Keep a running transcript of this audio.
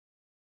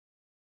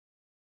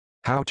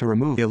How to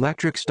remove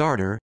electric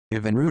starter,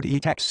 Evinrude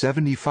ETEC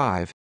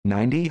 75,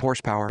 90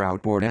 horsepower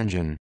outboard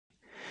engine.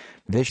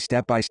 This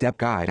step-by-step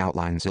guide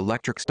outlines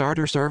electric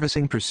starter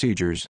servicing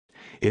procedures.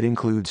 It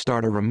includes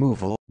starter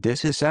removal,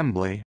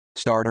 disassembly,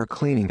 starter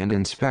cleaning and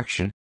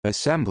inspection,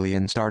 assembly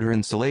and starter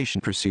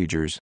installation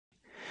procedures.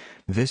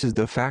 This is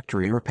the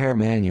factory repair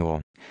manual.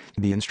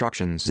 The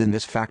instructions in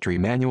this factory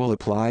manual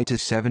apply to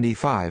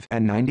 75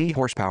 and 90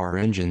 horsepower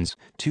engines,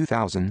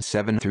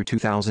 2007 through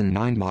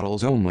 2009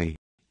 models only.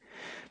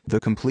 The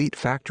complete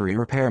factory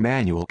repair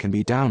manual can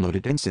be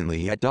downloaded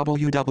instantly at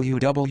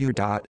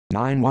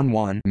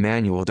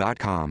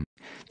www.911manual.com.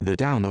 The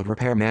download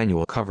repair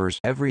manual covers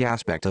every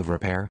aspect of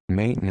repair,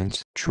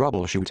 maintenance,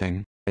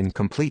 troubleshooting, and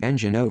complete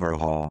engine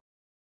overhaul.